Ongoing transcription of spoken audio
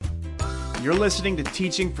You're listening to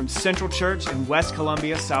teaching from Central Church in West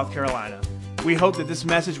Columbia, South Carolina. We hope that this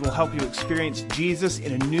message will help you experience Jesus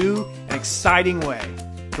in a new and exciting way.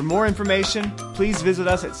 For more information, please visit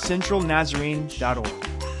us at centralnazarene.org.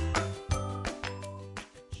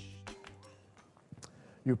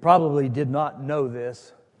 You probably did not know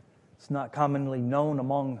this. It's not commonly known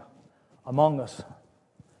among us.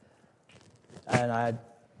 And I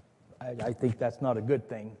think that's not a good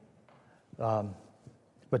thing.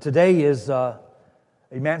 But today is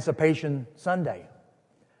Emancipation Sunday.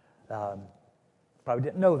 Probably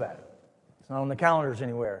didn't know that. It's not on the calendars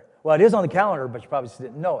anywhere. Well, it is on the calendar, but you probably just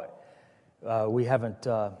didn't know it. We haven't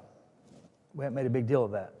made a big deal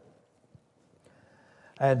of that.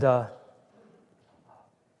 And but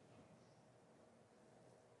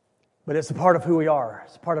it's a part of who we are.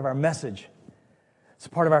 It's a part of our message. It's a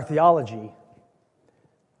part of our theology.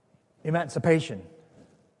 Emancipation,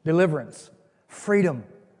 deliverance, freedom.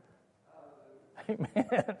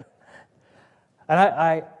 Amen.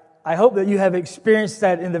 And I hope that you have experienced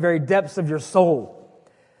that in the very depths of your soul.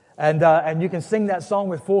 And you can sing that song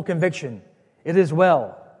with full conviction. It is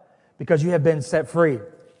well, because you have been set free.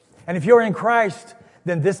 And if you're in Christ,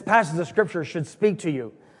 then this passage of Scripture should speak to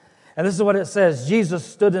you. And this is what it says. Jesus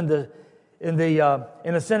stood in the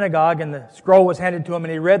synagogue, and the scroll was handed to him,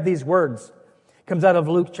 and he read these words. It comes out of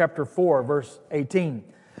Luke chapter 4, verse 18.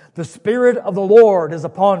 The Spirit of the Lord is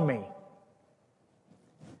upon me.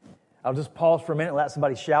 I'll just pause for a minute and let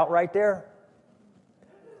somebody shout right there.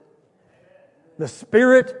 The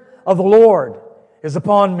Spirit of the Lord is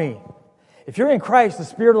upon me. If you're in Christ, the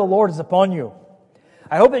Spirit of the Lord is upon you.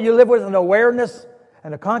 I hope that you live with an awareness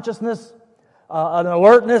and a consciousness, an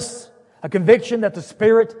alertness, a conviction that the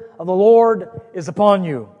Spirit of the Lord is upon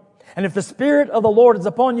you. And if the Spirit of the Lord is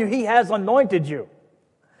upon you, He has anointed you.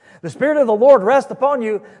 The Spirit of the Lord rests upon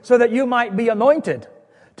you so that you might be anointed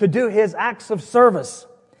to do His acts of service.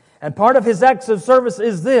 And part of His acts of service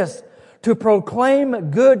is this, to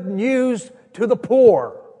proclaim good news to the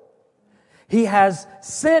poor. He has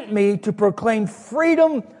sent me to proclaim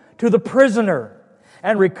freedom to the prisoner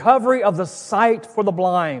and recovery of the sight for the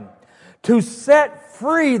blind, to set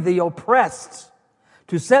free the oppressed,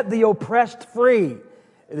 to set the oppressed free,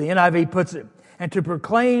 the NIV puts it, and to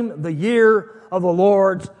proclaim the year of the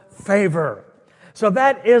Lord's favor. So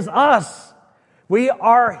that is us. We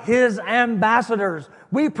are His ambassadors.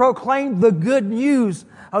 We proclaim the good news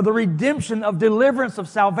of the redemption, of deliverance, of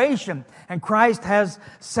salvation. And Christ has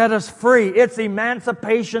set us free. It's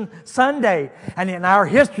Emancipation Sunday. And in our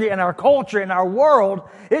history, in our culture, in our world,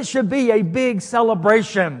 it should be a big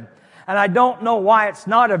celebration. And I don't know why it's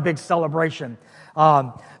not a big celebration.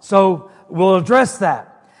 So we'll address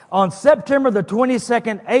that. On September the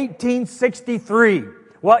 22nd, 1863.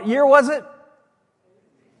 What year was it?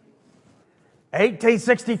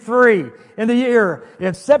 1863.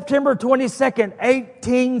 In September 22nd,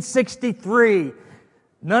 1863.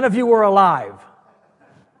 None of you were alive.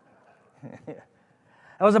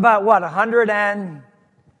 That was about what, 100 and...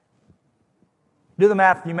 Do the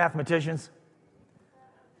math, you mathematicians.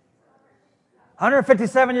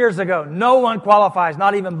 157 years ago. No one qualifies,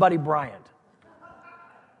 not even Buddy Bryant.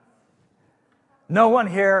 No one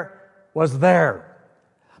here was there.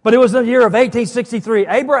 But it was the year of 1863.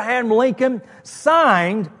 Abraham Lincoln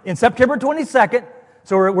signed in September 22nd.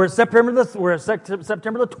 So we're September the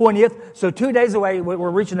 20th. So 2 days away. We're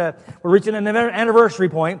reaching an anniversary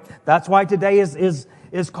point. That's why today is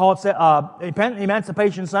called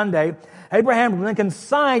Emancipation Sunday. Abraham Lincoln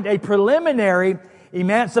signed a preliminary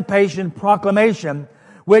Emancipation Proclamation,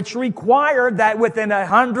 which required that within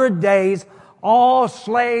 100 days, all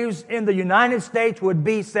slaves in the United States would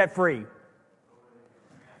be set free.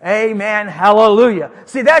 Amen. Hallelujah.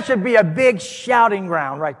 See, that should be a big shouting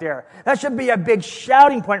ground right there. That should be a big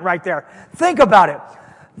shouting point right there. Think about it.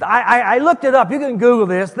 I looked it up. You can Google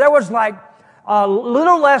this. There was like a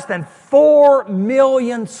little less than 4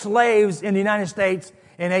 million slaves in the United States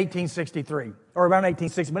in 1863. Or around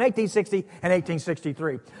 1860. But 1860 and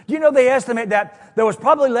 1863. Do you know they estimate that there was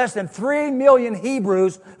probably less than 3 million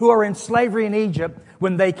Hebrews who are in slavery in Egypt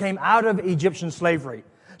when they came out of Egyptian slavery.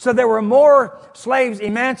 So there were more slaves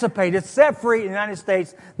emancipated, set free in the United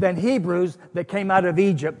States than Hebrews that came out of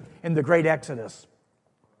Egypt in the Great Exodus.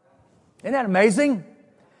 Isn't that amazing?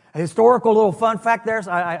 A historical little fun fact there.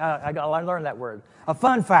 I learned that word. A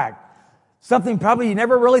fun fact. Something probably you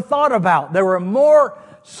never really thought about. There were more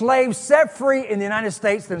slaves set free in the United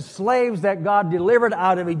States than slaves that God delivered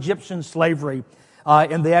out of Egyptian slavery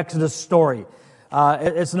in the Exodus story.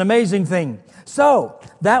 It's an amazing thing. So,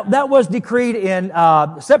 that was decreed in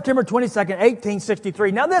September 22nd,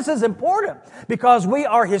 1863. Now, this is important because we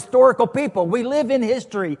are historical people. We live in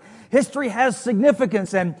history. History has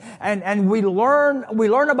significance, and we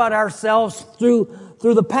learn about ourselves through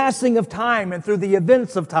the passing of time and through the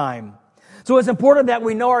events of time. So it's important that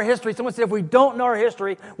we know our history. Someone said if we don't know our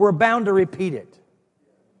history, we're bound to repeat it.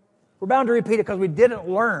 We're bound to repeat it because we didn't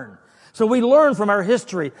learn. So we learn from our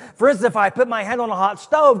history. For instance, if I put my hand on a hot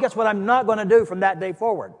stove, guess what I'm not going to do from that day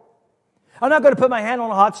forward? I'm not going to put my hand on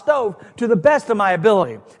a hot stove to the best of my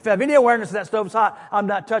ability. If I have any awareness that stove's hot, I'm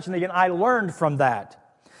not touching it again. I learned from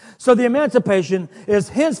that. So the emancipation is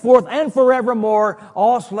henceforth and forevermore,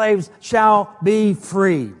 all slaves shall be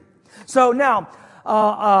free. So now,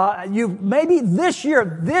 maybe this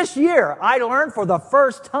year, I learned for the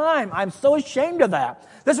first time. I'm so ashamed of that.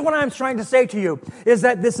 This is what I'm trying to say to you, is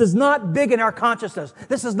that this is not big in our consciousness.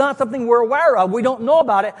 This is not something we're aware of. We don't know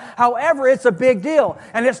about it. However, it's a big deal.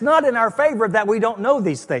 And it's not in our favor that we don't know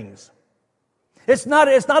these things. It's not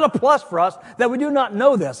a plus for us that we do not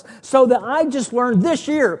know this. So that I just learned this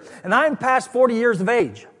year, and I'm past 40 years of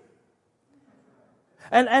age.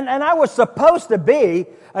 And I was supposed to be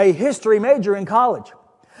a history major in college.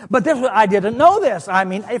 But I didn't know this. I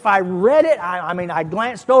mean, if I read it, I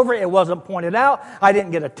glanced over it. It wasn't pointed out. I didn't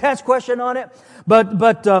get a test question on it. But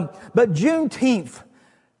Juneteenth.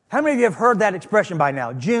 How many of you have heard that expression by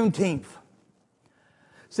now? Juneteenth.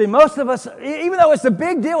 See, most of us, even though it's a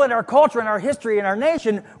big deal in our culture and our history and our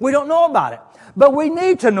nation, we don't know about it. But we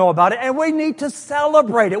need to know about it, and we need to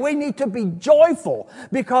celebrate it. We need to be joyful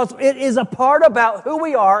because it is a part about who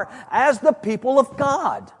we are as the people of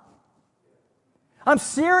God. I'm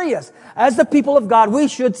serious. As the people of God, we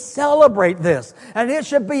should celebrate this. And it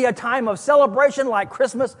should be a time of celebration like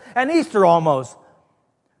Christmas and Easter almost.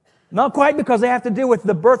 Not quite because they have to do with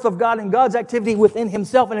the birth of God and God's activity within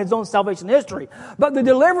Himself and His own salvation history. But the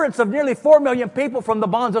deliverance of nearly 4 million people from the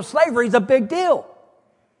bonds of slavery is a big deal.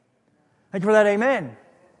 Thank you for that, amen.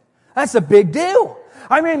 That's a big deal.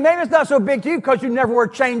 I mean, maybe it's not so big to you because you never were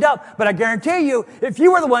chained up. But I guarantee you, if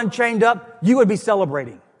you were the one chained up, you would be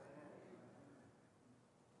celebrating.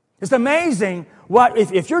 It's amazing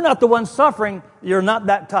if you're not the one suffering, you're not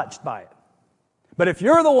that touched by it. But if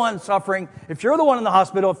you're the one suffering, if you're the one in the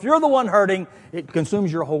hospital, if you're the one hurting, it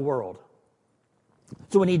consumes your whole world.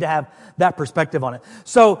 So we need to have that perspective on it.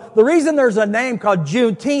 So the reason there's a name called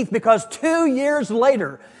Juneteenth, because 2 years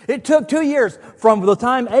later, it took 2 years from the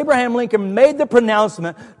time Abraham Lincoln made the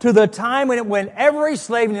pronouncement to the time when every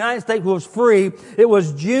slave in the United States was free. It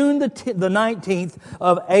was June the 19th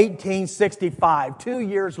of 1865, 2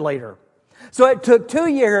 years later. So it took 2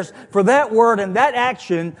 years for that word and that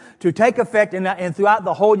action to take effect and throughout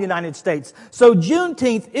the whole United States. So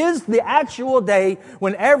Juneteenth is the actual day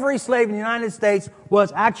when every slave in the United States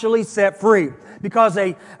was actually set free. Because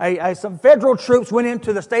some federal troops went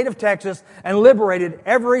into the state of Texas and liberated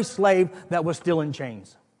every slave that was still in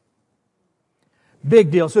chains. Big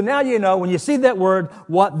deal. So now you know, when you see that word,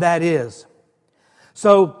 what that is.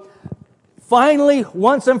 So finally,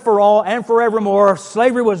 once and for all and forevermore,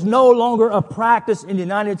 slavery was no longer a practice in the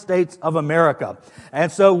United States of America.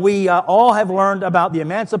 And so we all have learned about the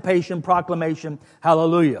Emancipation Proclamation.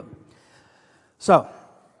 Hallelujah. So,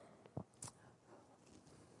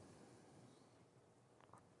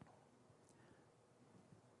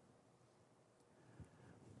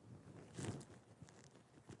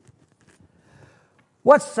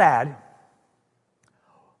 what's sad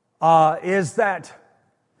is that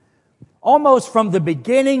almost from the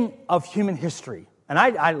beginning of human history, and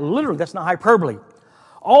I literally, that's not hyperbole,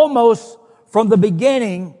 almost from the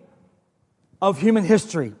beginning of human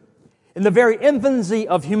history, in the very infancy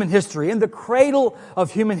of human history, in the cradle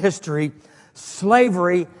of human history,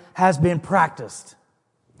 slavery has been practiced.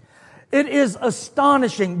 It is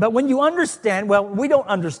astonishing, but when you understand, well, we don't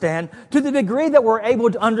understand, to the degree that we're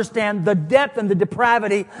able to understand the depth and the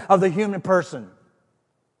depravity of the human person.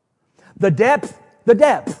 The depth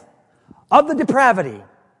of the depravity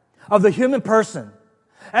of the human person.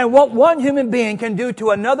 And what one human being can do to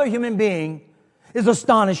another human being is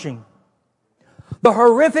astonishing. The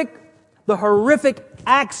horrific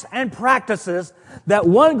acts and practices that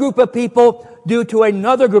one group of people do to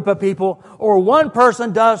another group of people, or one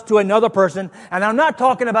person does to another person. And I'm not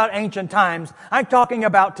talking about ancient times. I'm talking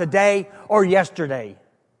about today or yesterday.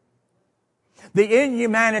 The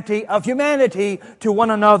inhumanity of humanity to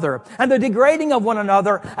one another and the degrading of one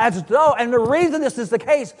another as though, and the reason this is the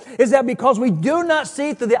case is that because we do not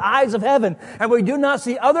see through the eyes of heaven and we do not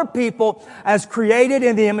see other people as created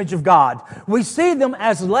in the image of God. We see them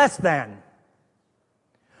as less than.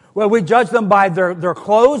 Well, we judge them by their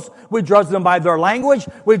clothes. We judge them by their language.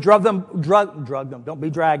 We drug them. Don't be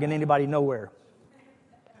dragging anybody nowhere.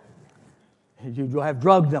 You have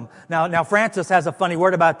drugged them. Now, Frances has a funny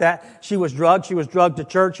word about that. She was drugged. She was drugged to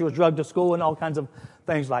church. She was drugged to school and all kinds of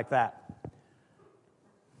things like that.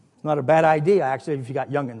 Not a bad idea, actually, if you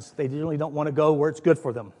got youngins. They generally don't want to go where it's good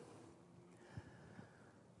for them.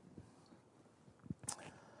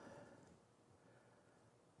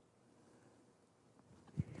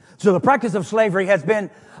 So the practice of slavery has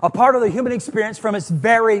been a part of the human experience from its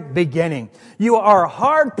very beginning. You are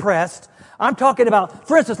hard-pressed. I'm talking about,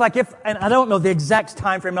 for instance, like if, and I don't know the exact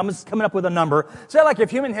time frame, I'm just coming up with a number. Say like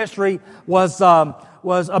if human history was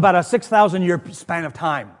about a 6,000 year span of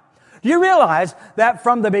time. Do you realize that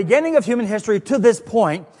from the beginning of human history to this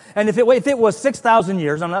point, and if it was 6,000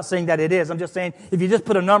 years, I'm not saying that it is, I'm just saying if you just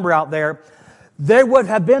put a number out there, there would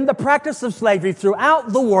have been the practice of slavery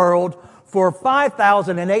throughout the world for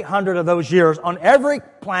 5,800 of those years on every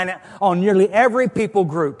planet, on nearly every people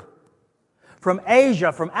group. From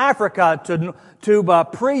Asia, from Africa to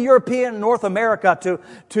pre-European North America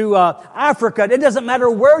to Africa. It doesn't matter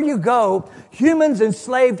where you go. Humans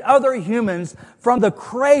enslaved other humans from the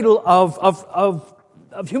cradle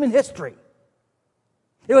of human history.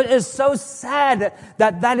 It is so sad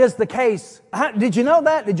that is the case. Did you know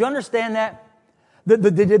that? Did you understand that?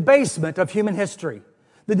 The debasement of human history.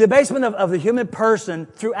 The debasement of the human person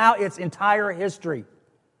throughout its entire history.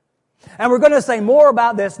 And we're going to say more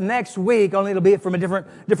about this next week, only it'll be from a different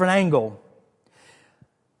angle.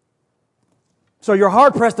 So you're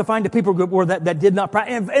hard-pressed to find a people group where that did not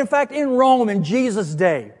practice. In fact, in Rome, in Jesus'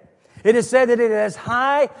 day, it is said that it is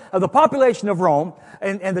high of the population of Rome,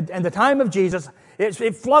 and the time of Jesus,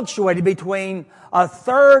 it fluctuated between a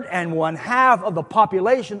third and 1/2 of the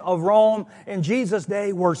population of Rome in Jesus'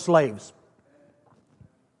 day were slaves.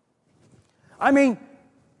 I mean,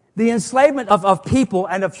 the enslavement of people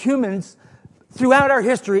and of humans throughout our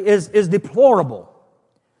history is deplorable.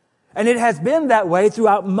 And it has been that way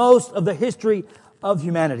throughout most of the history of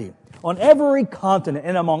humanity. On every continent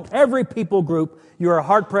and among every people group, you are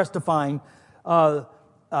hard-pressed to find the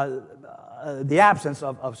absence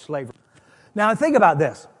of slavery. Now, think about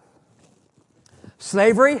this.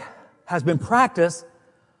 Slavery has been practiced,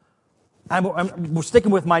 and we're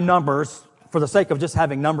sticking with my numbers for the sake of just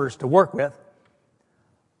having numbers to work with,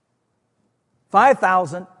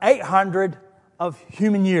 5,800 of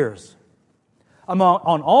human years on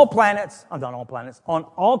all planets, on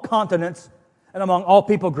all continents, and among all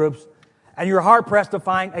people groups. And you're hard-pressed to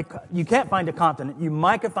find, you can't find a continent, you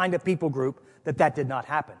might could find a people group that did not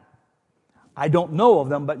happen. I don't know of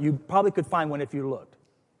them, but you probably could find one if you looked.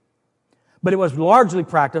 But it was largely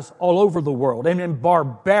practiced all over the world and in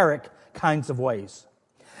barbaric kinds of ways.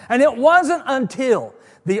 And it wasn't until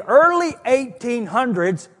the early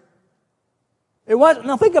 1800s.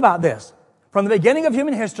 Now think about this. From the beginning of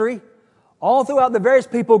human history, all throughout the various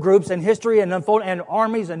people groups and history and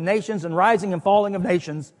armies and nations and rising and falling of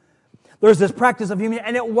nations, there's this practice of human,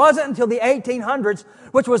 and it wasn't until the 1800s,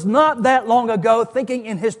 which was not that long ago, thinking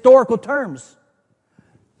in historical terms.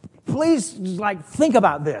 Please, think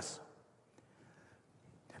about this.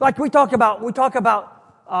 Like we talk about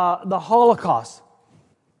the Holocaust.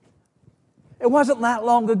 It wasn't that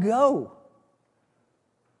long ago.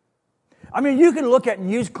 I mean, you can look at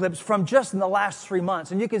news clips from just in the last 3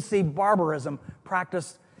 months, and you can see barbarism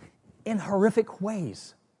practiced in horrific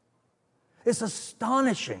ways. It's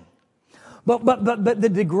astonishing. But the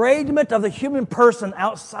degradement of the human person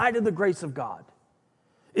outside of the grace of God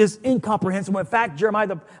is incomprehensible. In fact, I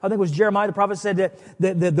think it was Jeremiah the prophet said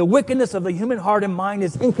that the wickedness of the human heart and mind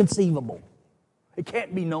is inconceivable. It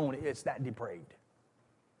can't be known. It's that depraved.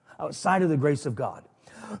 Outside of the grace of God.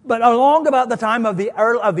 But along about the time of the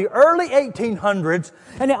early 1800s,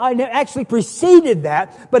 and it actually preceded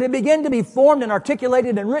that, but it began to be formed and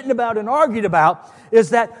articulated and written about and argued about,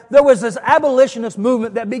 is that there was this abolitionist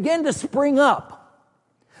movement that began to spring up.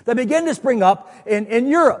 In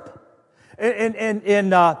Europe, in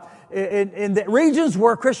the regions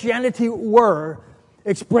where Christianity were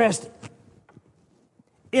expressed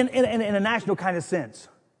in a national kind of sense.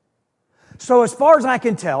 So as far as I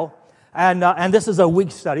can tell, and this is a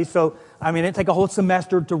week study, so I mean, it'd take a whole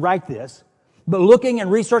semester to write this. But looking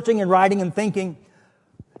and researching and writing and thinking,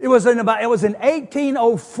 it was in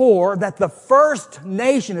 1804 that the first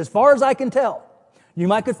nation, as far as I can tell, you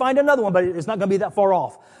might could find another one, but it's not going to be that far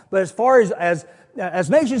off. But as far as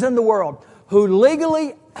nations in the world who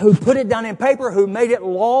put it down in paper, who made it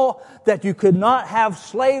law that you could not have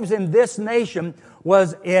slaves in this nation,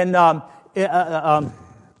 was in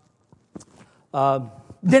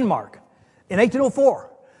Denmark. In 1804.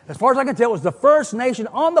 As far as I can tell, it was the first nation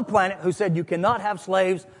on the planet who said you cannot have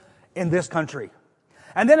slaves in this country.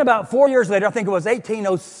 And then about 4 years later, I think it was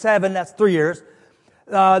 1807, that's 3 years,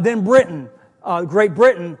 then Great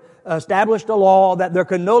Britain established a law that there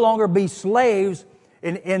could no longer be slaves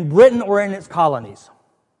in Britain or in its colonies.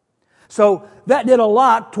 So that did a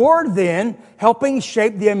lot toward then helping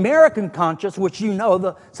shape the American conscience, which you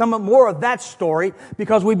know some more of that story,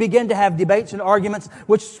 because we began to have debates and arguments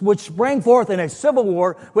which sprang forth in a civil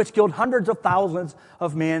war which killed hundreds of thousands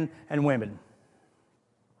of men and women.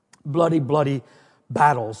 Bloody, bloody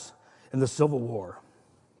battles in the Civil War.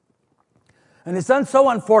 And it's so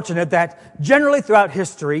unfortunate that generally throughout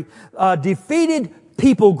history, defeated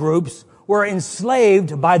people groups were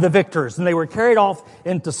enslaved by the victors, and they were carried off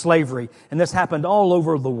into slavery. And this happened all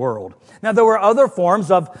over the world. Now, there were other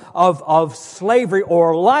forms of slavery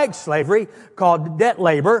or like slavery called debt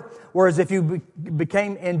labor, whereas if you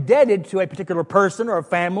became indebted to a particular person or a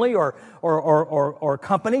family or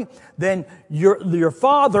company, then your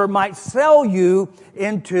father might sell you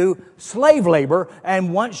into slave labor,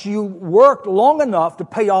 and once you worked long enough to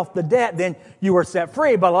pay off the debt, then you were set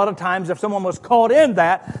free. But a lot of times, if someone was caught in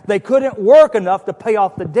that, they couldn't work enough to pay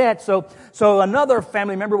off the debt, so another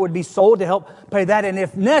family member would be sold to help pay that, and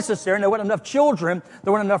if necessary, and there weren't enough children,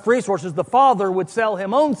 there weren't enough resources, the father would sell his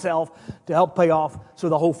own self to help pay off, so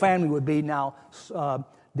the whole family would be now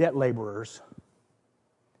debt laborers.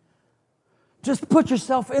 Just put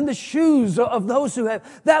yourself in the shoes of those who have.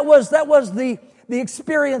 That was the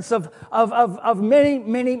experience of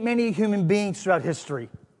many human beings throughout history.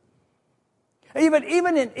 Even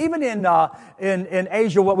in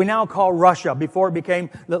Asia, what we now call Russia, before it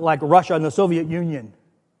became like Russia and the Soviet Union,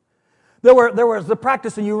 there was the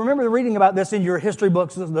practice, and you remember reading about this in your history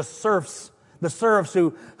books, the serfs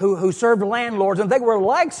who served landlords, and they were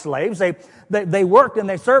like slaves. They worked and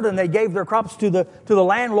they served and they gave their crops to the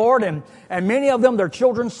landlord, and many of them, their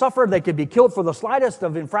children suffered. They could be killed for the slightest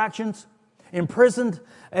of infractions, imprisoned,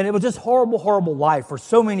 and it was just horrible life for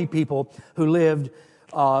so many people who lived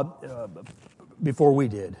before we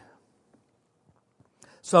did.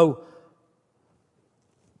 So,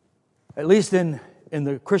 at least in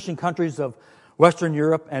the Christian countries of Western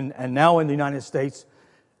Europe and now in the United States,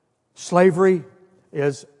 slavery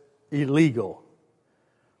is illegal.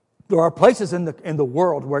 There are places in the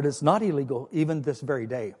world where it is not illegal, even this very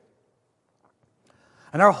day.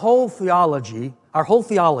 And our whole theology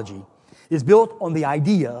is built on the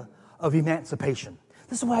idea of emancipation.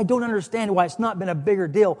 This is why I don't understand why it's not been a bigger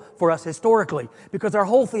deal for us historically, because our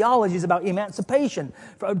whole theology is about emancipation,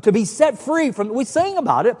 to be set free from. We sing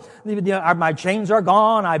about it. My chains are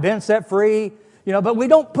gone. I've been set free. But we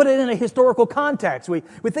don't put it in a historical context. We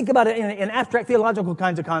think about it in abstract theological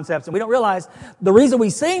kinds of concepts, and we don't realize the reason we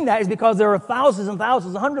sing that is because there are thousands and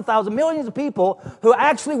thousands, 100,000, millions of people who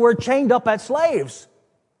actually were chained up as slaves.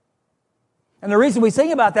 And the reason we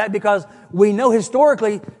sing about that is because we know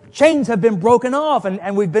historically chains have been broken off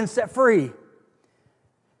and we've been set free.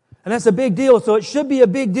 And that's a big deal. So it should be a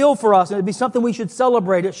big deal for us, and it'd be something we should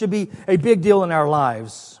celebrate. It should be a big deal in our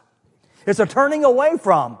lives. It's a turning away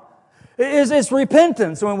from. It's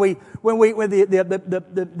repentance when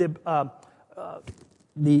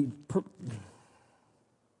the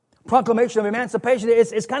proclamation of emancipation.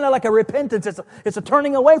 It's kind of like a repentance. It's a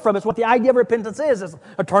turning away from. It's what the idea of repentance is. It's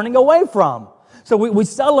a turning away from. So we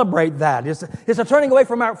celebrate that. It's a turning away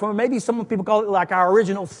from maybe some people call it like our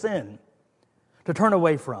original sin, to turn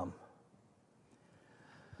away from.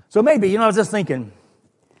 So maybe, I was just thinking,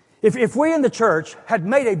 if we in the church had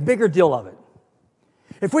made a bigger deal of it,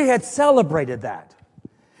 if we had celebrated that,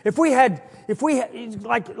 if we had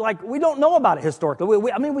like we don't know about it historically.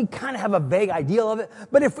 We kind of have a vague idea of it.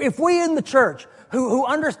 But if we in the church who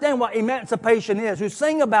understand what emancipation is, who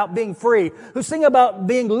sing about being free, who sing about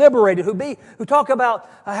being liberated, who talk about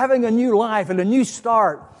having a new life and a new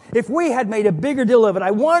start, if we had made a bigger deal of it,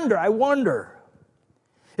 I wonder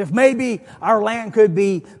if maybe our land could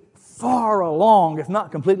be far along, if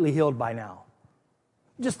not completely healed by now.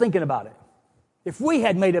 Just thinking about it. If we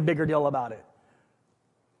had made a bigger deal about it,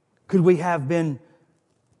 could we have been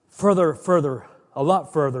a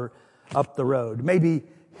lot further up the road? Maybe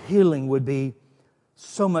healing would be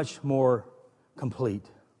so much more complete.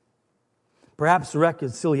 Perhaps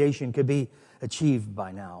reconciliation could be achieved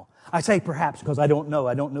by now. I say perhaps because I don't know.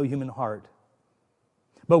 I don't know human heart.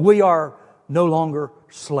 But we are no longer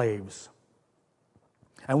slaves.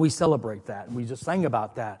 And we celebrate that. We just sang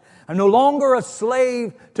about that. I'm no longer a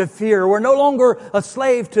slave to fear. We're no longer a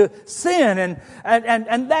slave to sin.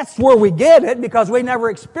 And that's where we get it, because we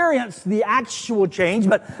never experienced the actual change.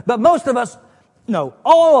 But most of us, no,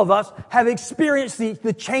 all of us have experienced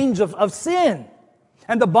the change of sin.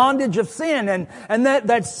 and the bondage of sin, and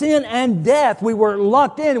that sin and death. We were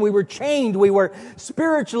locked in, we were chained, we were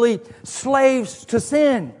spiritually slaves to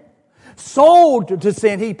sin. Sold to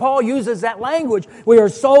sin. Paul uses that language. We are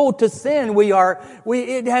sold to sin.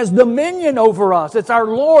 It has dominion over us. It's our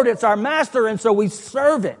Lord, it's our master, and so we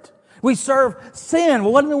serve it. We serve sin.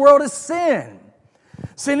 Well, what in the world is sin?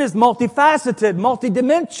 Sin is multifaceted,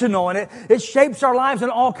 multidimensional, and it shapes our lives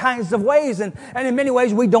in all kinds of ways. And in many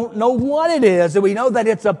ways, we don't know what it is. And we know that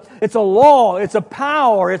it's a law, it's a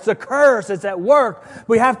power, it's a curse, it's at work.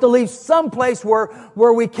 We have to leave some place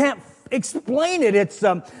where we can't explain it. It's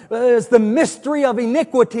the mystery of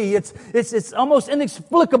iniquity. It's almost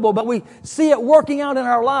inexplicable, but we see it working out in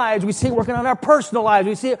our lives. We see it working out in our personal lives.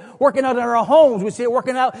 We see it working out in our homes. We see it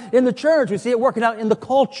working out in the church. We see it working out in the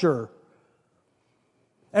culture.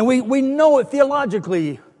 And we know it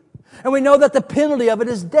theologically. And we know that the penalty of it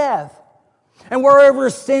is death. And wherever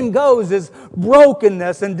sin goes is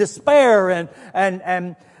brokenness and despair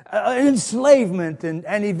and enslavement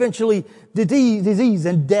and eventually disease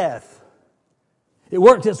and death. It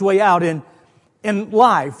worked its way out in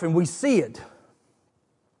life, and we see it.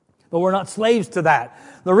 But we're not slaves to that.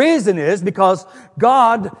 The reason is because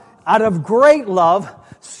God, out of great love,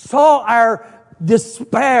 saw our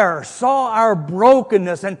despair, saw our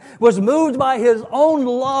brokenness, and was moved by His own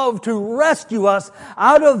love to rescue us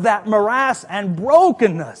out of that morass and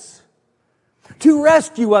brokenness. To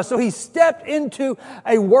rescue us. So He stepped into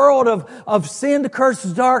a world of sin,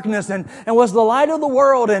 cursed darkness, and was the light of the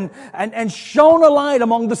world, and shone a light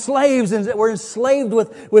among the slaves that were enslaved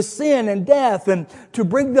with sin and death, and to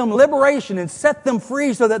bring them liberation and set them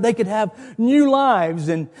free so that they could have new lives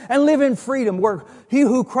and live in freedom, where He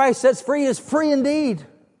who Christ sets free is free indeed.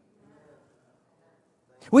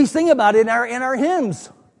 We sing about it in our hymns,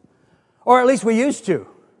 or at least we used to.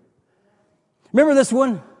 Remember this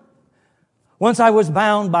one? Once I was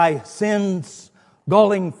bound by sin's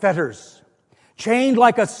galling fetters. Chained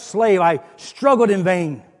like a slave, I struggled in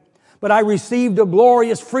vain. But I received a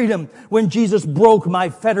glorious freedom when Jesus broke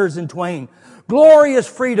my fetters in twain. Glorious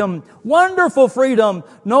freedom, wonderful freedom,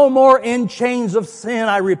 no more in chains of sin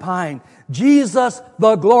I repine. Jesus,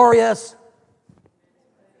 the glorious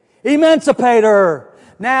Emancipator.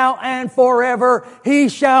 Now and forever, He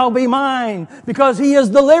shall be mine, because He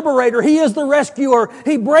is the liberator. He is the rescuer.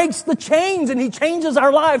 He breaks the chains and He changes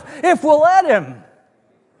our lives if we'll let Him.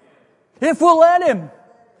 If we'll let Him.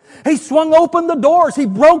 He swung open the doors. He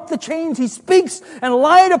broke the chains. He speaks and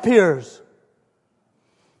light appears.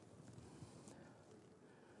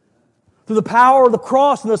 Through the power of the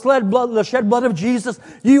cross and the shed blood of Jesus,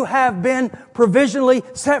 you have been provisionally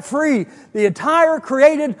set free. The entire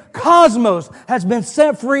created cosmos has been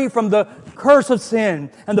set free from the curse of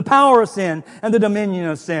sin and the power of sin and the dominion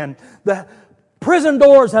of sin. The prison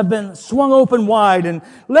doors have been swung open wide, and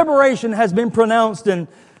liberation has been pronounced, and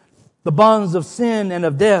the bonds of sin and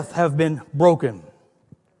of death have been broken.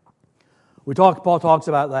 Paul talks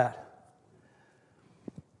about that.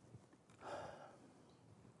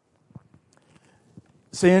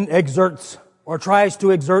 Sin exerts or tries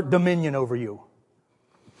to exert dominion over you.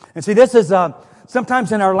 And see, this is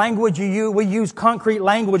sometimes in our language we use concrete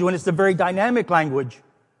language when it's a very dynamic language.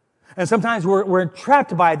 And sometimes we're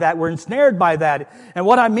trapped by that, we're ensnared by that. And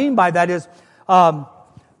what I mean by that is,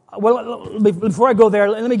 before I go there,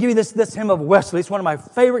 let me give you this hymn of Wesley. It's one of my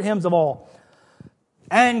favorite hymns of all.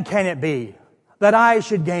 And can it be that I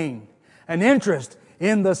should gain an interest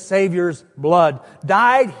in the Savior's blood?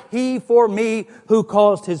 Died He for me who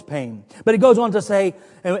caused His pain. But it goes on to say,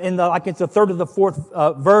 it's the third or the fourth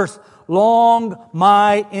verse, long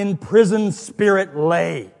my imprisoned spirit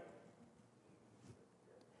lay,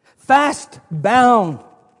 fast bound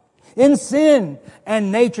in sin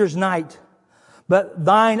and nature's night. But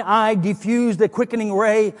Thine eye diffused a quickening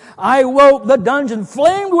ray. I woke, the dungeon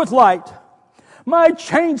flamed with light. My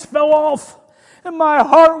chains fell off, and my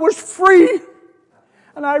heart was free.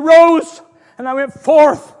 And I rose, and I went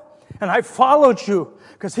forth, and I followed You,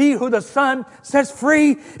 because He who the Son sets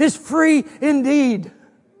free is free indeed.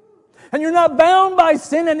 And you're not bound by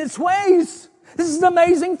sin and its ways. This is the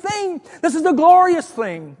amazing thing. This is the glorious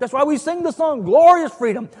thing. That's why we sing the song, glorious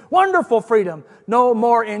freedom, wonderful freedom. No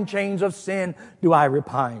more in chains of sin do I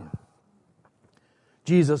repine.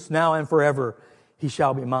 Jesus, now and forever, He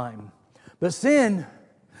shall be mine. But sin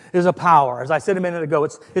is a power. As I said a minute ago,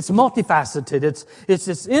 it's multifaceted.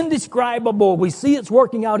 It's indescribable. We see it's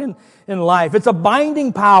working out in life. It's a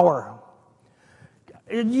binding power.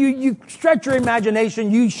 You stretch your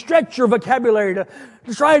imagination, you stretch your vocabulary to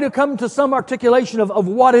try to come to some articulation of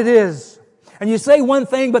what it is. And you say one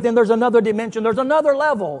thing, but then there's another dimension, there's another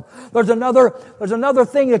level, there's another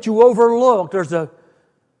thing that you overlook. There's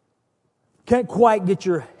can't quite get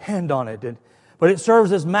your hand on it. But it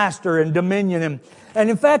serves as master and dominion. And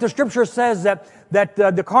in fact, the Scripture says that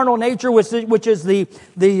the carnal nature, which is the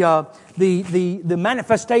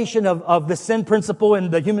manifestation of the sin principle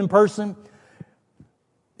in the human person,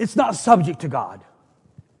 it's not subject to God.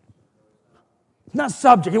 It's not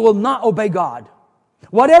subject. It will not obey God.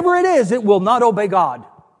 Whatever it is, it will not obey God.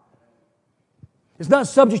 It's not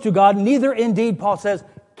subject to God. Neither indeed, Paul says,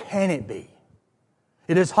 can it be.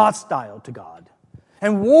 It is hostile to God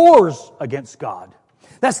and wars against God.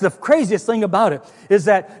 That's the craziest thing about it, is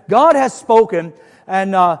that God has spoken,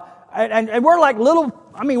 and we're like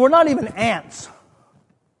we're not even ants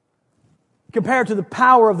compared to the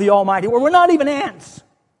power of the Almighty. We're not even ants.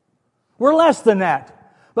 We're less than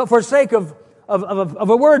that. But for sake of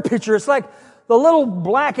a word picture, it's like the little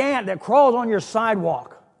black ant that crawls on your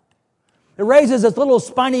sidewalk. It raises its little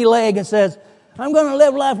spiny leg and says, I'm going to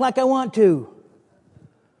live life like I want to.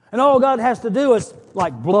 And all God has to do is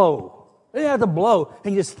like blow. You don't have to blow,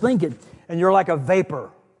 and you just think it, and you're like a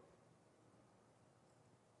vapor.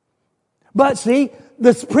 But see,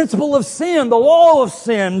 this principle of sin, the law of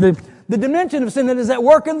sin, the dimension of sin that is at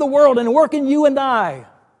work in the world and work in you and I,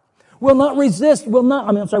 will not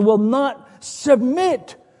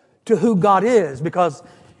submit to who God is, because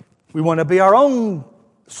we want to be our own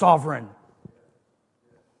sovereign.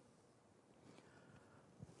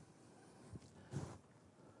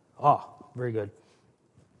 Very good.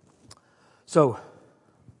 So,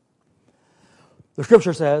 the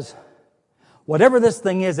Scripture says, whatever this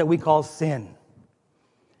thing is that we call sin,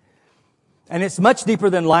 and it's much deeper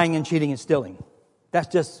than lying and cheating and stealing. That's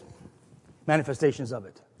just manifestations of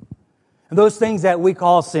it. And those things that we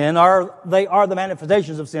call sin are the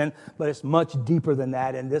manifestations of sin, but it's much deeper than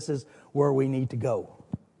that, and this is where we need to go.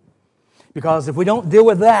 Because if we don't deal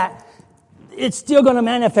with that, it's still going to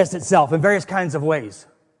manifest itself in various kinds of ways.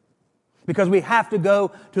 Because we have to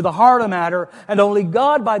go to the heart of the matter, and only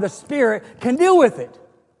God by the Spirit can deal with it.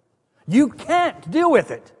 You can't deal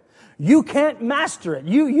with it. You can't master it.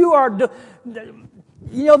 You are, the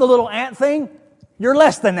little ant thing? You're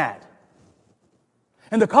less than that.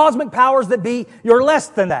 And the cosmic powers that be, you're less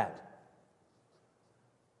than that.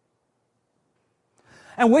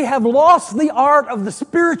 And we have lost the art of the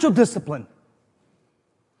spiritual discipline.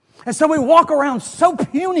 And so we walk around so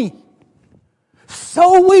puny,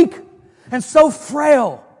 so weak, and so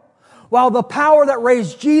frail, while the power that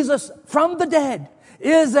raised Jesus from the dead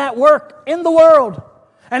is at work in the world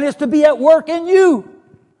and is to be at work in you,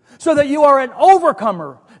 so that you are an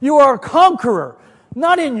overcomer, you are a conqueror,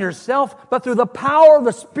 not in yourself, but through the power of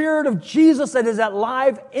the Spirit of Jesus that is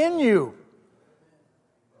alive in you.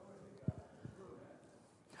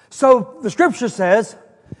 So the Scripture says,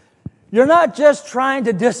 you're not just trying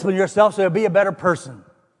to discipline yourself so you'll be a better person.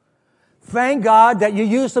 Thank God that you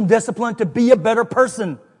use some discipline to be a better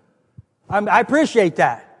person. I appreciate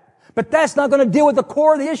that. But that's not going to deal with the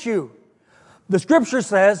core of the issue. The Scripture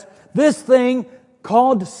says this thing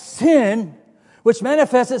called sin, which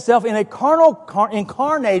manifests itself in a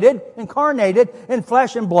incarnated in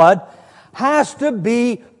flesh and blood, has to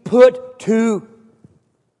be put to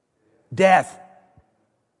death.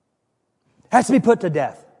 Has to be put to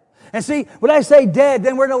death. And see, when I say dead,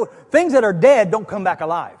 then things that are dead don't come back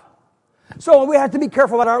alive. So we have to be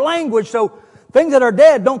careful about our language, so things that are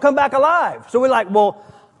dead don't come back alive. So we're like, well,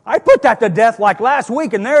 I put that to death like last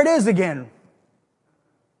week, and there it is again.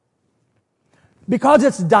 Because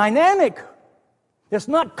it's dynamic. It's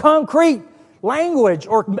not concrete language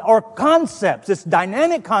or concepts. It's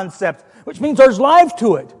dynamic concepts, which means there's life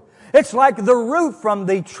to it. It's like the root from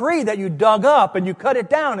the tree that you dug up, and you cut it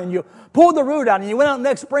down, and you pulled the root out, and you went out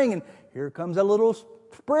next spring, and here comes a little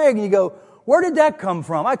sprig, and you go, where did that come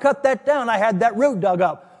from? I cut that down. I had that root dug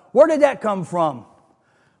up. Where did that come from?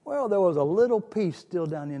 Well, there was a little piece still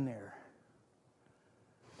down in there.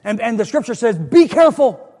 And the Scripture says, be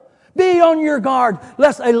careful. Be on your guard,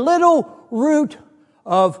 lest a little root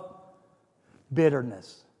of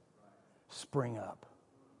bitterness spring up.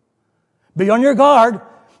 Be on your guard,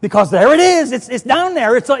 because there it is. It's down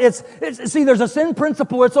there. See, there's a sin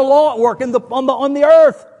principle. It's a law at work on the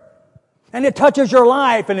earth. And it touches your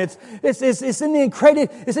life, and it's in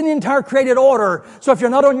the entire created order. So if you're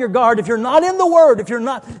not on your guard, if you're not in the Word, if you're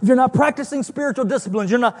not practicing spiritual disciplines,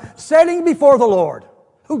 you're not setting before the Lord.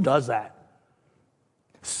 Who does that?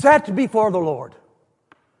 Set before the Lord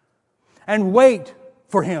and wait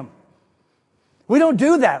for Him. We don't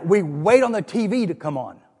do that. We wait on the TV to come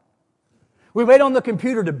on. We wait on the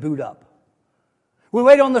computer to boot up. We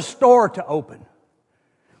wait on the store to open.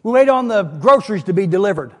 We wait on the groceries to be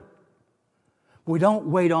delivered. We don't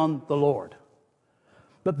wait on the Lord.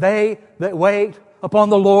 But they that wait upon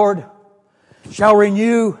the Lord shall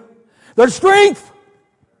renew their strength.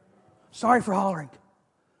 Sorry for hollering.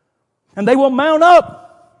 And they will mount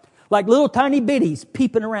up like little tiny biddies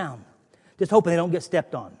peeping around, just hoping they don't get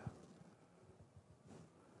stepped on.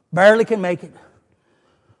 Barely can make it.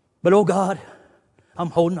 But oh God, I'm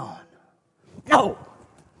holding on. No,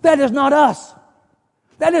 that is not us.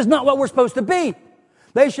 That is not what we're supposed to be.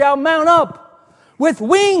 They shall mount up with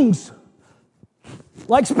wings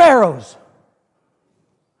like sparrows,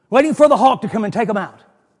 waiting for the hawk to come and take them out.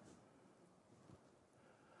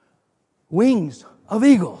 Wings of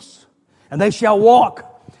eagles, and they shall walk.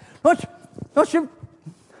 Don't you?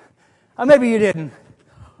 Maybe you didn't.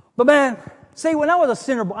 But man, see, when I was a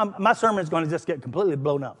sinner, my sermon is going to just get completely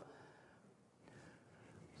blown up.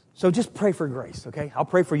 So just pray for grace, okay? I'll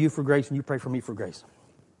pray for you for grace, and you pray for me for grace.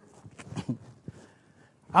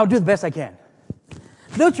 I'll do the best I can.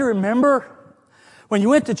 Don't you remember when you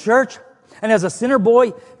went to church, and as a sinner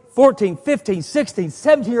boy, 14, 15, 16,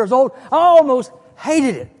 17 years old, I almost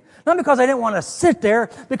hated it. Not because I didn't want to sit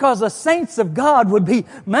there, because the saints of God would be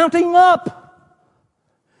mounting up.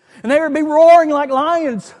 And they would be roaring like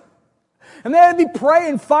lions. And they would be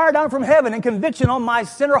praying fire down from heaven and conviction on my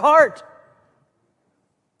sinner heart.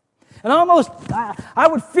 And I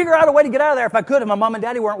would figure out a way to get out of there if I could, if my mom and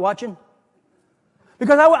daddy weren't watching.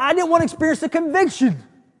 Because I didn't want to experience the conviction.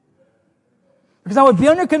 Because I would be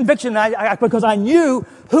under conviction because I knew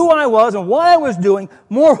who I was and what I was doing,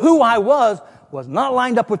 more who I was not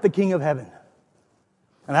lined up with the King of Heaven.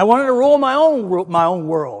 And I wanted to rule my own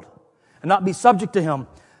world and not be subject to Him.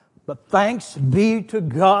 But thanks be to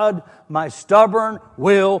God, my stubborn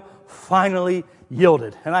will finally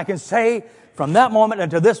yielded. And I can say from that moment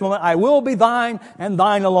until this moment, I will be thine and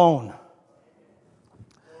thine alone.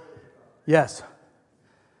 Yes.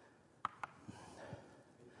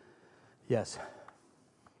 Yes.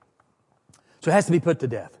 So it has to be put to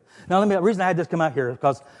death. Now, the reason I had this come out here is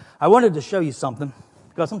because I wanted to show you something.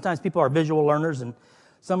 Because sometimes people are visual learners, and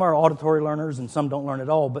some are auditory learners, and some don't learn at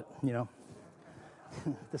all. But,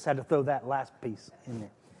 just had to throw that last piece in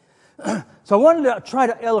there. So I wanted to try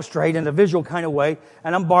to illustrate in a visual kind of way,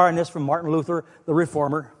 and I'm borrowing this from Martin Luther, the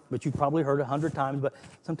Reformer, which you've probably heard 100 times, but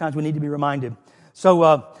sometimes we need to be reminded.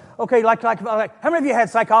 So, okay, like how many of you had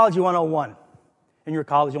Psychology 101 in your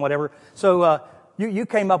college and whatever? So you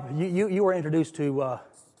came up, you were introduced to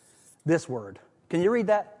this word. Can you read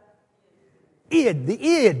that? Id, the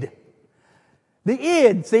id. The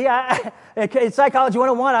id. See, in Psychology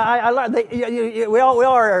 101, I learned we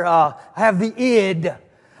all have the id.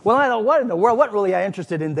 Well, I don't know what in the world. What really I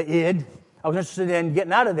interested in the id? I was interested in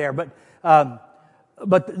getting out of there, but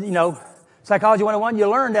Psychology 101, you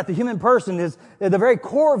learn that the human person is at the very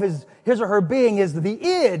core of his or her being is the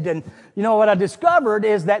id, and what I discovered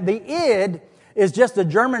is that the id is just a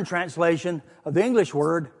German translation of the English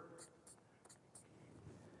word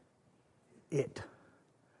it.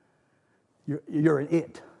 You're an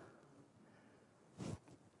it.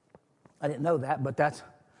 I didn't know that, but that's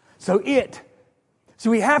so it. So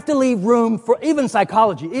we have to leave room for even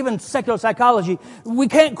psychology, even secular psychology. We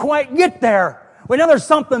can't quite get there. We know there's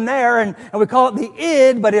something there, and we call it the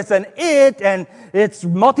id, but it's an it, and it's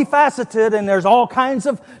multifaceted, and there's all kinds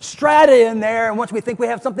of strata in there, and once we think we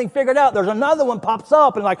have something figured out, there's another one pops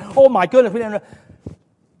up, and like, oh my goodness, we didn't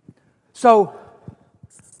know.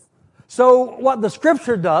 So what the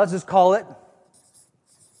Scripture does is call it,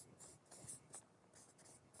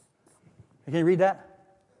 can you read that?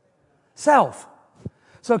 Self.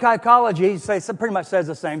 So psychology pretty much says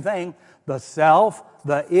the same thing. The self,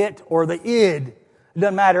 the it, or the id. It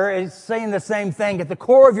doesn't matter. It's saying the same thing at the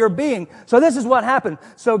core of your being. So this is what happened.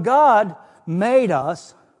 So God made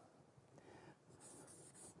us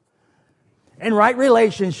in right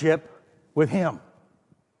relationship with Him.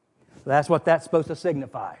 That's what that's supposed to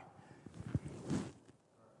signify.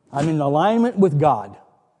 I'm in alignment with God.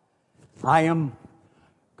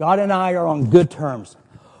 God and I are on good terms.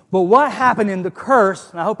 But what happened in the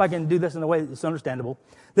curse, and I hope I can do this in a way that's understandable.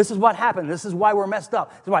 This is what happened. This is why we're messed up.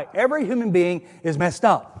 This is why every human being is messed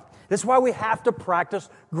up. This is why we have to practice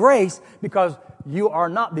grace, because you are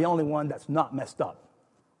not the only one that's not messed up.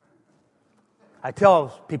 I tell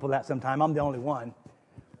people that sometimes. I'm the only one.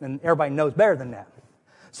 And everybody knows better than that.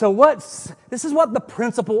 So this is what the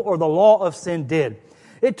principle or the law of sin did.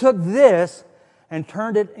 It took this and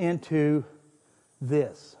turned it into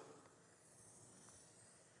this.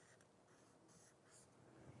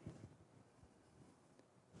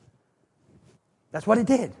 That's what it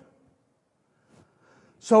did.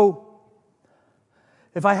 So,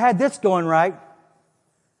 if I had this going right,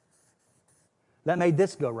 that made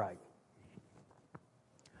this go right.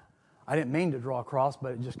 I didn't mean to draw a cross,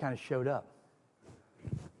 but it just kind of showed up.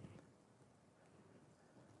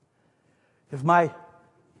 If my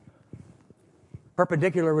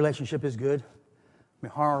perpendicular relationship is good, my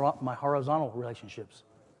horizontal relationships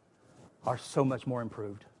are so much more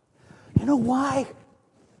improved. You know why?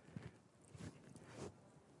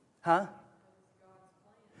 Huh?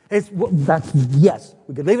 Yes,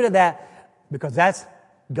 we could leave it at that because that's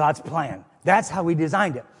God's plan. That's how He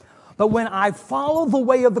designed it. But when I follow the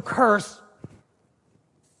way of the curse,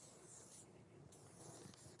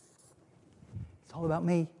 it's all about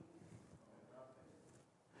me.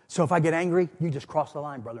 So if I get angry, you just cross the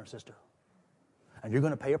line, brother and sister. And you're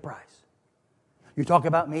going to pay a price. You talk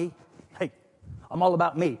about me, hey, I'm all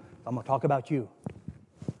about me. I'm going to talk about you.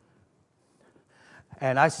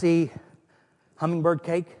 And I see hummingbird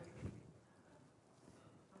cake.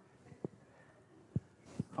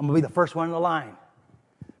 I'm going to be the first one in the line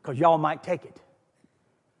because y'all might take it.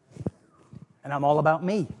 And I'm all about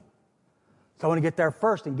me. So I want to get there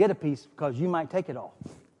first and get a piece because you might take it all.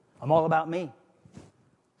 I'm all about me.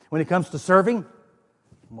 When it comes to serving,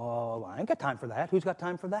 well, I ain't got time for that. Who's got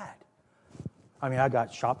time for that? I mean, I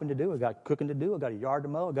got shopping to do. I got cooking to do. I got a yard to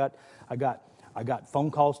mow. I got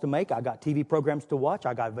phone calls to make. I got TV programs to watch.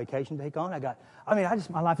 I got a vacation to take on.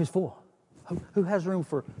 My life is full. Who has room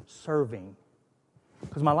for serving?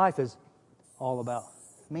 Because my life is all about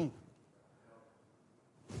me.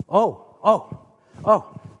 Oh,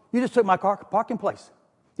 you just took my parking place.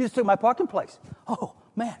 You just took my parking place. Oh,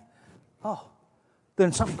 man. Oh.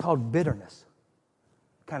 Then something called bitterness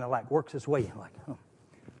kind of like works its way. Like,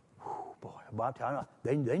 boy, I'll tell you,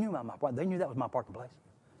 they knew they knew that was my parking place.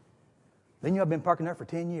 They knew I've been parking there for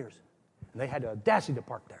 10 years. And they had the audacity to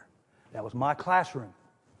park there. That was my classroom.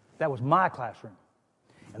 That was my classroom.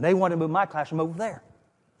 And they wanted to move my classroom over there.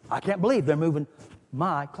 I can't believe they're moving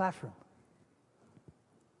my classroom.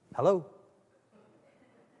 Hello?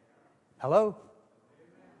 Hello?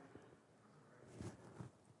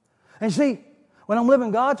 And see, when I'm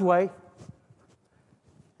living God's way,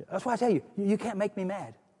 that's why I tell you, you can't make me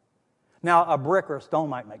mad. Now, a brick or a stone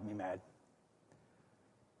might make me mad.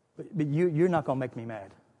 But you're not going to make me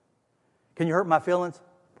mad. Can you hurt my feelings?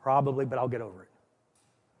 Probably, but I'll get over it.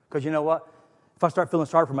 Because you know what? If I start feeling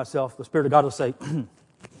sorry for myself, the Spirit of God will say,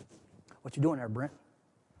 what you doing there, Brent?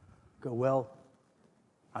 Go, well,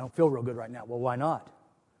 I don't feel real good right now. Well, why not?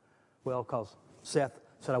 Well, because Seth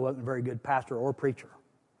said I wasn't a very good pastor or preacher.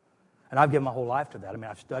 And I've given my whole life to that. I mean,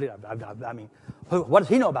 I've studied. What does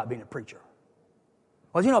he know about being a preacher?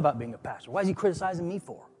 What does he know about being a pastor? Why is he criticizing me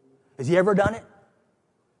for? Has he ever done it?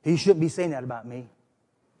 He shouldn't be saying that about me.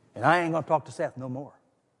 And I ain't going to talk to Seth no more.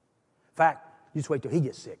 In fact, you just wait till he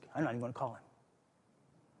gets sick. I'm not even going to call him.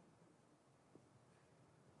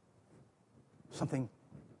 Something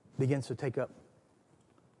begins to take up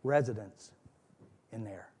residence in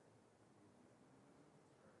there.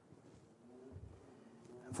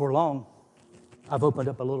 And for long, I've opened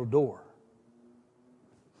up a little door.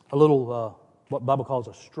 A little, what the Bible calls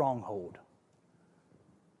a stronghold.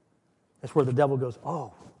 That's where the devil goes,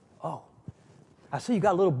 oh, I see you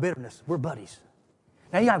got a little bitterness. We're buddies.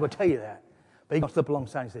 Now, he's not going to tell you that. But he's going to slip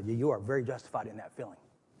alongside and say, yeah, you are very justified in that feeling.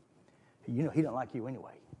 You know, he doesn't like you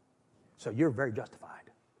anyway. So you're very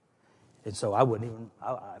justified. And so I wouldn't even,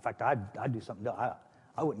 in fact, I'd do something.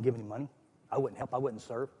 I wouldn't give any money. I wouldn't help. I wouldn't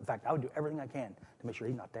serve. In fact, I would do everything I can to make sure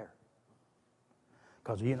he's not there.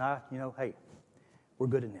 Because you and I, hey, we're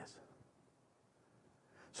good in this.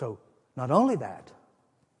 So not only that,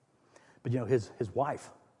 but his wife,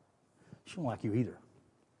 she don't like you either.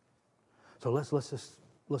 So let's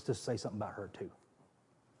just say something about her too.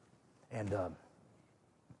 And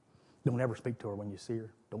don't ever speak to her when you see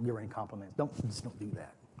her. Don't give her any compliments. Just don't do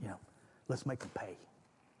that. Let's make them pay.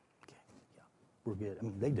 Okay, yeah, we're good. I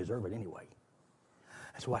mean, they deserve it anyway.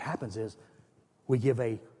 And so what happens is we give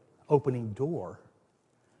a opening door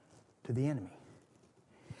to the enemy.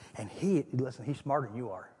 And he's smarter than you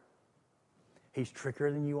are. He's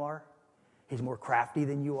trickier than you are. He's more crafty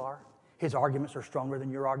than you are. His arguments are stronger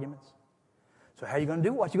than your arguments. So how are you going to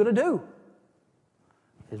do? What you going to do?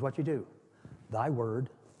 Here's what you do. Thy word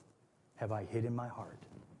have I hid in my heart,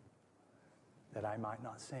 that I might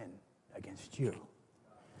not sin against you.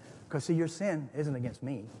 Because see, your sin isn't against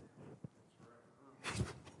me.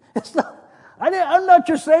 I'm not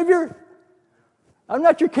your Savior. I'm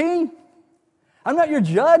not your King. I'm not your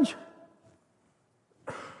judge.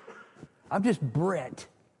 I'm just Brett,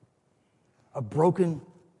 a broken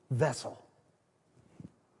vessel.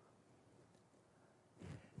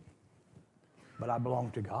 But I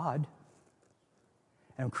belong to God.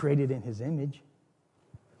 And I'm created in His image.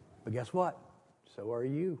 But guess what? So are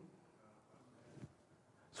you.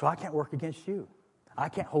 So I can't work against you. I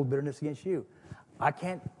can't hold bitterness against you. I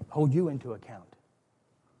can't hold you into account.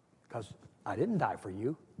 Because I didn't die for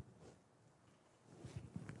you.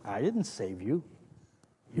 I didn't save you.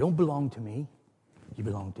 You don't belong to me. You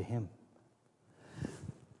belong to him.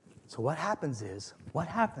 So what happens is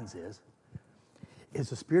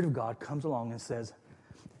the Spirit of God comes along and says,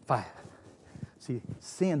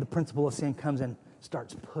 sin, the principle of sin comes and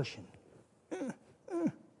starts pushing.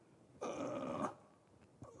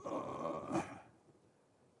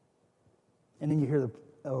 And then you hear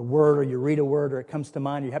a word, or you read a word, or it comes to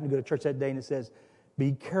mind, or you happen to go to church that day and it says,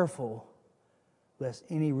 be careful lest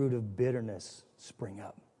any root of bitterness spring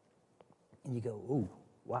up. And you go, ooh,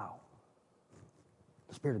 wow.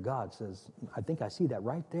 The Spirit of God says, I think I see that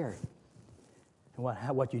right there.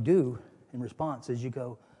 And what you do in response is you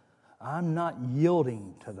go, I'm not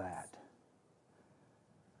yielding to that.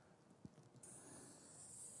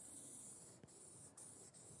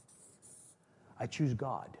 I choose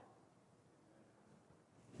God.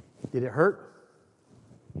 Did it hurt?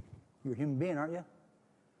 You're a human being, aren't you?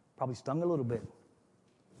 Probably stung a little bit.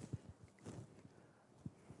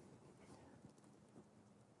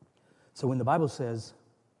 So when the Bible says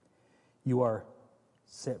you are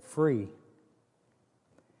set free,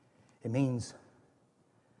 it means,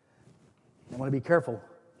 I want to be careful,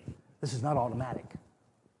 this is not automatic.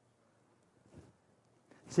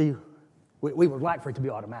 See, we would like for it to be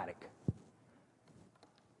automatic.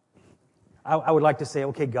 I would like to say,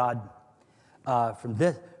 okay, God,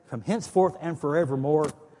 from henceforth and forevermore,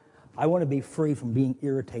 I want to be free from being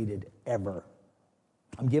irritated ever.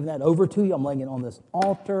 I'm giving that over to you. I'm laying it on this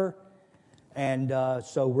altar, and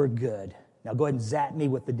so we're good. Now go ahead and zap me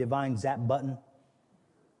with the divine zap button,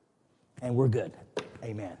 and we're good.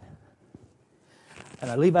 Amen. And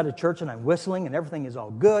I leave out of church, and I'm whistling, and everything is all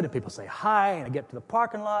good, and people say hi, and I get to the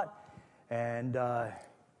parking lot, and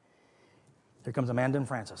here comes Amanda and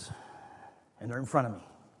Francis. And they're in front of me.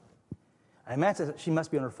 And Amanda says she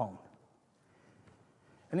must be on her phone.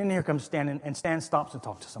 And then here comes Stan, and Stan stops and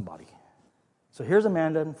talks to somebody. So here's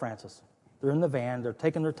Amanda and Francis. They're in the van. They're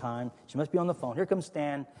taking their time. She must be on the phone. Here comes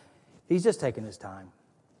Stan. He's just taking his time.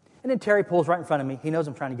 And then Terry pulls right in front of me. He knows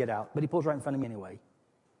I'm trying to get out, but he pulls right in front of me anyway.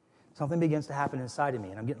 Something begins to happen inside of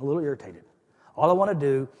me, and I'm getting a little irritated. All I want to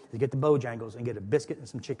do is get the Bojangles and get a biscuit and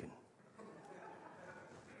some chicken.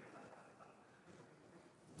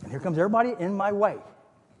 And here comes everybody in my way.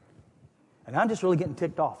 And I'm just really getting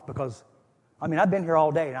ticked off because, I've been here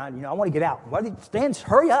all day, and I want to get out. Stan,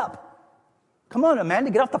 hurry up. Come on, Amanda,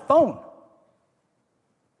 get off the phone.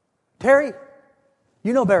 Terry,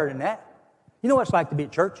 you know better than that. You know what it's like to be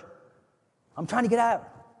at church. I'm trying to get out.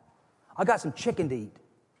 I got some chicken to eat.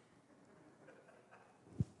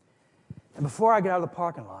 And before I get out of the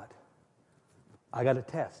parking lot, I got a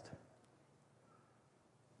test.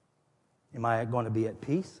 Am I going to be at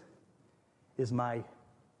peace? Is my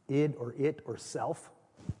id or it or self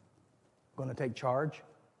going to take charge?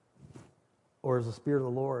 Or is the Spirit of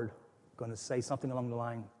the Lord going to say something along the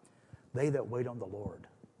line, they that wait on the Lord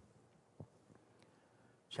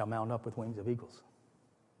shall mount up with wings of eagles.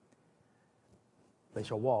 They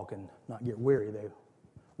shall walk and not get weary. They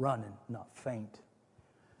run and not faint.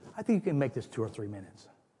 I think you can make this 2 or 3 minutes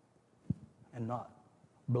and not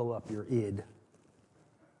blow up your id.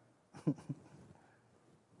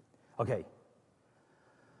 Okay.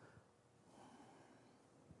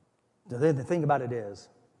 The thing about it is,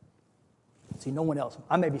 see, no one else,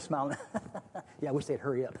 I may be smiling. Yeah, I wish they'd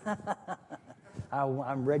hurry up.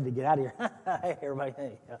 I'm ready to get out of here. Hey, everybody,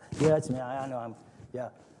 hey. Yeah, it's me. I know go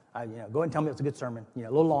ahead and tell me it's a good sermon. A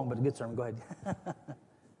little long, but a good sermon. Go ahead.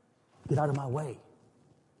 Get out of my way.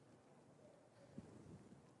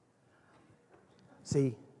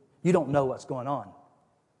 See, you don't know what's going on,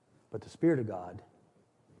 but the Spirit of God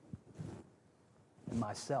and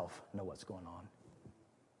myself know what's going on.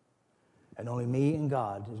 And only me and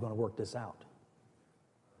God is going to work this out.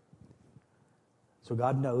 So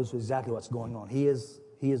God knows exactly what's going on. He is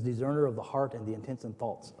discerner of the heart and the intents and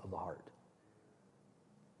thoughts of the heart.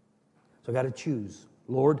 So I got to choose.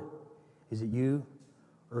 Lord, is it you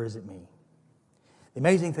or is it me? The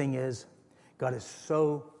amazing thing is, God is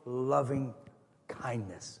so loving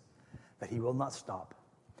kindness that He will not stop.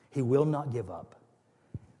 He will not give up.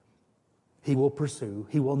 He will pursue.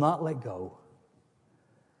 He will not let go.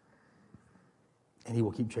 And He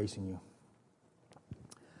will keep chasing you.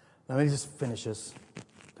 Let me just finish this,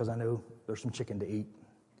 because I know there's some chicken to eat.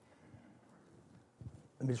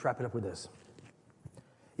 Let me just wrap it up with this.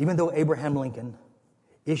 Even though Abraham Lincoln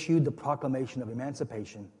issued the Proclamation of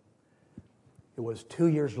Emancipation, it was 2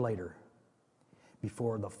 years later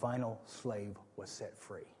before the final slave was set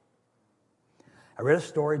free. I read a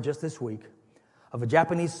story just this week of a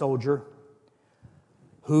Japanese soldier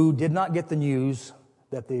who did not get the news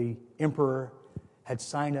that the emperor had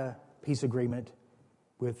signed a peace agreement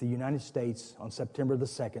with the United States on September the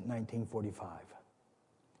 2nd, 1945.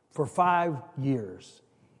 For 5 years,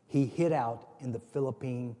 he hid out in the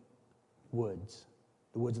Philippine woods,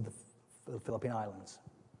 the woods of the Philippine Islands.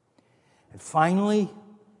 And finally,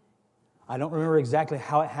 I don't remember exactly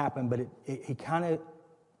how it happened, but he kind of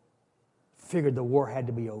figured the war had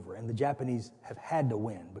to be over, and the Japanese have had to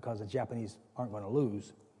win because the Japanese aren't going to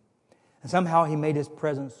lose. And somehow he made his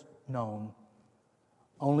presence known,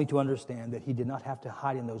 only to understand that he did not have to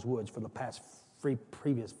hide in those woods for the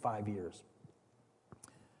previous 5 years.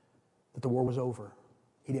 That the war was over.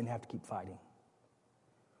 He didn't have to keep fighting.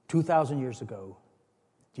 2,000 years ago,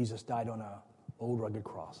 Jesus died on an old rugged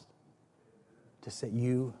cross to set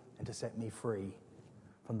you and to set me free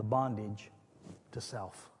from the bondage to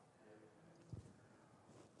self.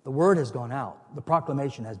 The word has gone out. The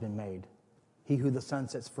proclamation has been made. He who the Son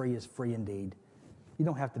sets free is free indeed. You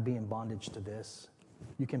don't have to be in bondage to this.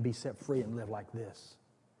 You can be set free and live like this.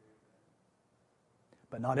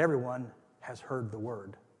 But not everyone has heard the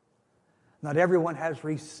word. Not everyone has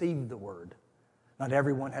received the word. Not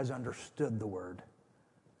everyone has understood the word.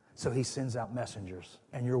 So he sends out messengers,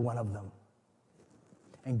 and you're one of them.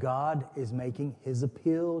 And God is making his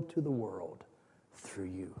appeal to the world through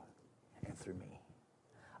you and through me.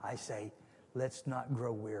 I say, let's not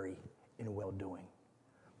grow weary in well-doing.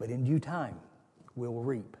 But in due time, we'll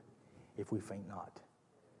reap if we faint not.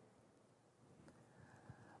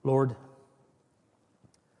 Lord,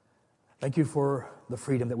 thank you for the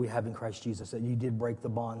freedom that we have in Christ Jesus, that you did break the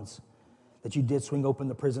bonds, that you did swing open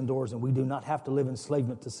the prison doors, and we do not have to live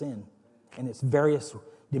enslavement to sin and its various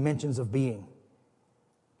dimensions of being.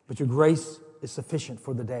 But your grace is sufficient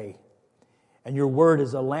for the day. And your word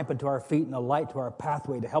is a lamp unto our feet and a light to our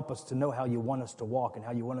pathway to help us to know how you want us to walk and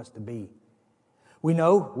how you want us to be. We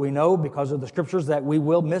know because of the scriptures that we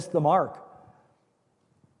will miss the mark.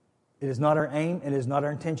 It is not our aim, it is not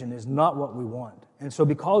our intention, it is not what we want. And so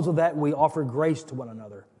because of that, we offer grace to one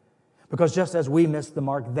another. Because just as we miss the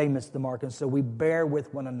mark, they miss the mark. And so we bear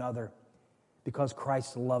with one another because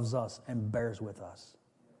Christ loves us and bears with us.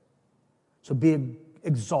 So be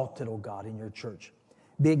exalted, O God, in your church.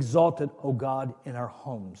 Be exalted, O God, in our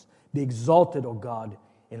homes. Be exalted, O God,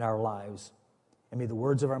 in our lives. And may the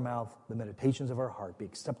words of our mouth, the meditations of our heart be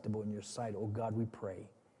acceptable in your sight, O God, we pray.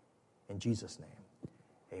 In Jesus' name,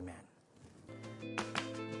 amen.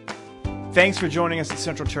 Thanks for joining us at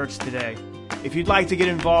Central Church today. If you'd like to get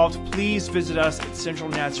involved, please visit us at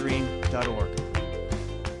centralnazarene.org.